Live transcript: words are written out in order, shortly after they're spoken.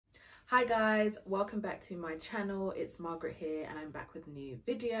Hi guys, welcome back to my channel. It's Margaret here and I'm back with a new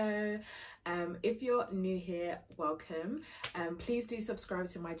video. If you're new here, welcome. Please do subscribe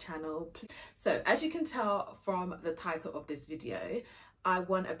to my channel. So as you can tell from the title of this video, I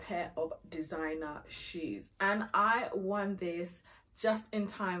won a pair of designer shoes and I won this just in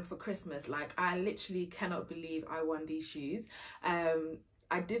time for Christmas. Like, I literally cannot believe I won these shoes.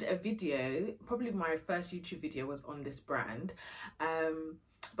 I did a video, probably my first YouTube video was on this brand.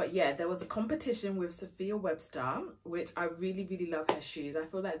 But yeah, there was a competition with Sophia Webster, which I really love her shoes. I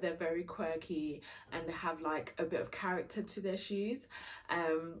feel like they're very quirky and they have like a bit of character to their shoes.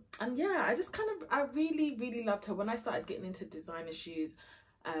 And yeah, I really loved her. When I started getting into designer shoes,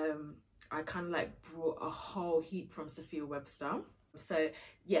 I kind of like brought a whole heap from Sophia Webster. So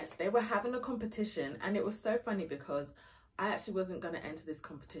yes, they were having a competition and it was so funny because I actually wasn't going to enter this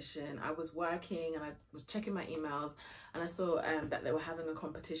competition. I was working and I was checking my emails and I saw that they were having a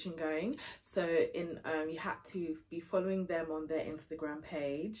competition going. So you had to be following them on their Instagram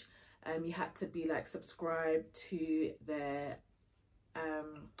page. You had to be like subscribed to their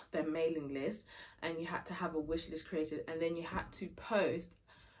mailing list, and you had to have a wish list created, and then you had to post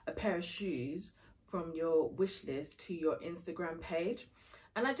a pair of shoes from your wish list to your Instagram page.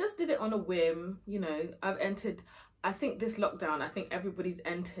 And I just did it on a whim. You know, I've entered, I think this lockdown, I think everybody's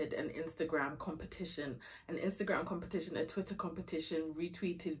entered an Instagram competition, a Twitter competition,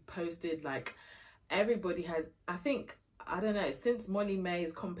 retweeted, posted, like everybody has, I don't know, since Molly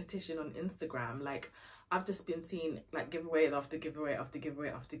May's competition on Instagram, like I've just been seeing like giveaway after giveaway after giveaway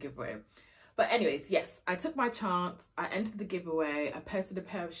after giveaway. But anyways, yes, I took my chance. I entered the giveaway. I posted a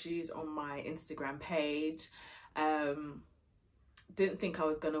pair of shoes on my Instagram page. Didn't think I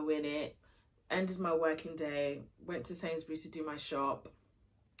was gonna win it. Ended my working day, went to Sainsbury's to do my shop.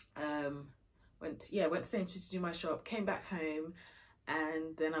 Went to Sainsbury's to do my shop, came back home,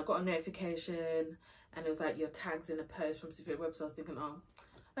 and then I got a notification and it was like, you're tagged in a post from Sophia Webster. I was thinking, oh,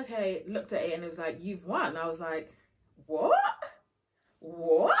 okay, looked at it and it was like, you've won. I was like, what?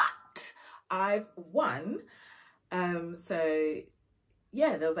 I've won. So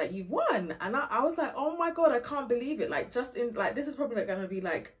yeah, they was like, you've won. And I was like, oh my God, I can't believe it. Like, this is probably gonna be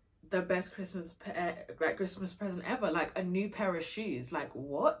like the best Christmas present ever, like a new pair of shoes. Like,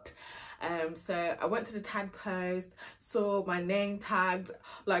 what? So I went to the tag post, saw my name tagged,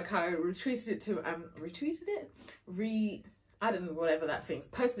 like I retweeted it to I don't know, whatever that thing's,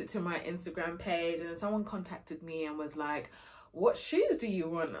 posted it to my Instagram page, and then someone contacted me and was like, what shoes do you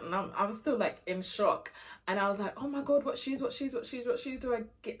want? And I'm still like in shock. And I was like, oh my God, what shoes do I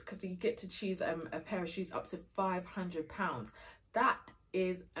get? Because you get to choose a pair of shoes up to £500. That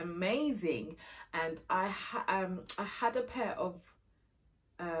is amazing. And I had a pair of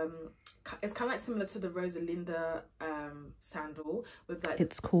it's kind of like similar to the Rosalinda sandal with like,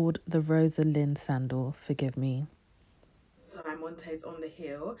 it's called the Rosalind sandal, forgive me, Montes on the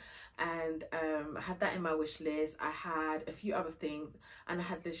heel, and I had that in my wish list. I had a few other things, and I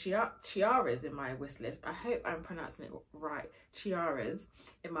had the Chiaras in my wish list. I hope I'm pronouncing it right, Chiaras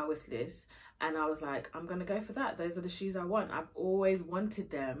in my wish list. And I was like, I'm gonna go for that. Those are the shoes I want. I've always wanted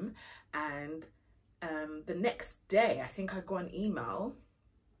them. And the next day, I think I got an email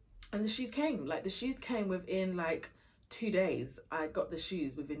and the shoes came. Like, the shoes came within like 2 days. I got the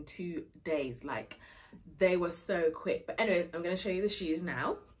shoes within 2 days. Like, they were so quick. But anyways, I'm going to show you the shoes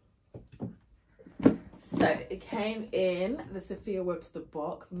now. So it came in the Sophia Webster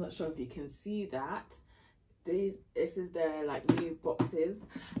box. I'm not sure if you can see that. This is their like new boxes.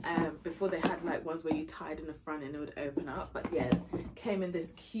 Before they had like ones where you tied in the front and it would open up. But yeah, came in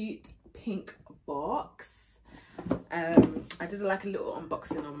this cute pink box. I did like a little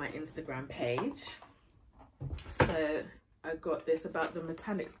unboxing on my Instagram page. So I got this about the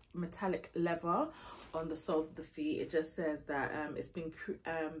metallic leather on the soles of the feet. It just says that it's been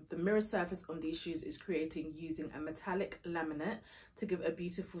the mirror surface on these shoes is creating using a metallic laminate to give a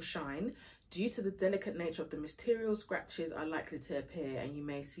beautiful shine. Due to the delicate nature of the material, scratches are likely to appear and you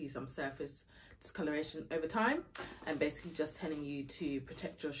may see some surface discoloration over time, and basically just telling you to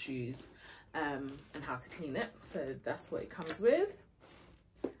protect your shoes and how to clean it. So that's what it comes with.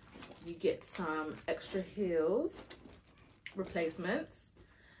 You get some extra heels replacements,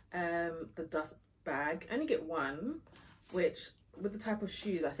 the dust bag. I only get one, which with the type of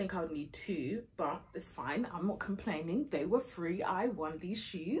shoes I think I would need 2, but it's fine, I'm not complaining. They were free. I won these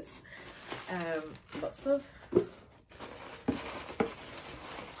shoes. Lots of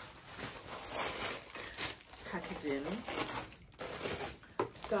packaging.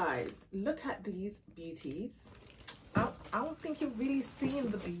 Guys, look at these beauties. I don't think you're really seeing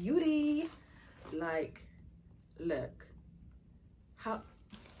the beauty. Like, look how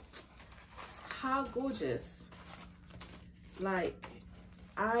how gorgeous. Like,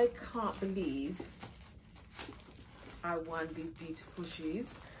 I can't believe I won these beautiful shoes.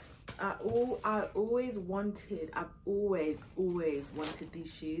 I've always wanted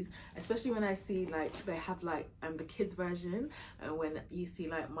these shoes, especially when I see like they have like the kids version, and when you see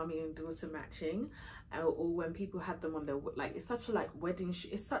like mummy and daughter matching, or when people have them on their, like, it's such a like wedding shoe.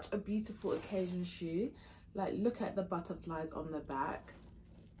 It's such a beautiful occasion shoe. Like, look at the butterflies on the back.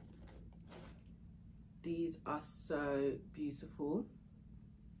 These are so beautiful.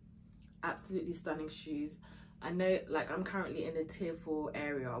 Absolutely stunning shoes. I know, like, I'm currently in the tier 4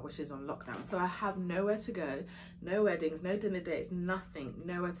 area, which is on lockdown, so I have nowhere to go, no weddings, no dinner dates, nothing,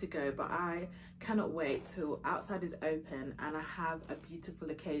 nowhere to go. But I cannot wait till outside is open and I have a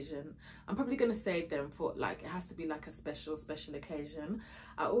beautiful occasion. I'm probably going to save them for, like, it has to be like a special occasion.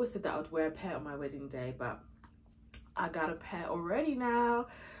 I always said that I would wear a pair on my wedding day, but I got a pair already now.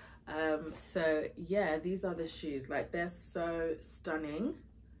 So yeah, these are the shoes. Like, they're so stunning.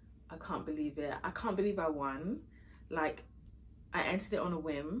 I can't believe it. I can't believe I won. Like, I entered it on a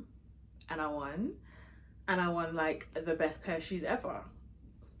whim and I won. And I won like the best pair of shoes ever.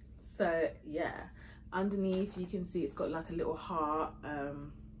 So yeah, underneath you can see it's got like a little heart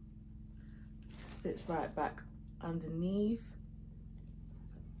stitched right back underneath.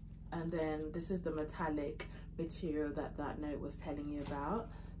 And then this is the metallic material that that note was telling you about.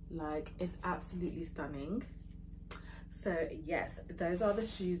 Like, it's absolutely stunning. So yes, those are the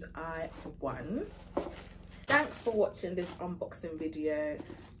shoes I won. Thanks for watching this unboxing video,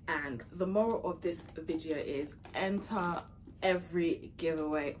 and the moral of this video is enter every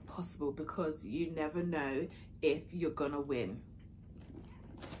giveaway possible, because you never know if you're gonna win.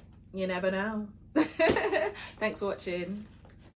 You never know. Thanks for watching.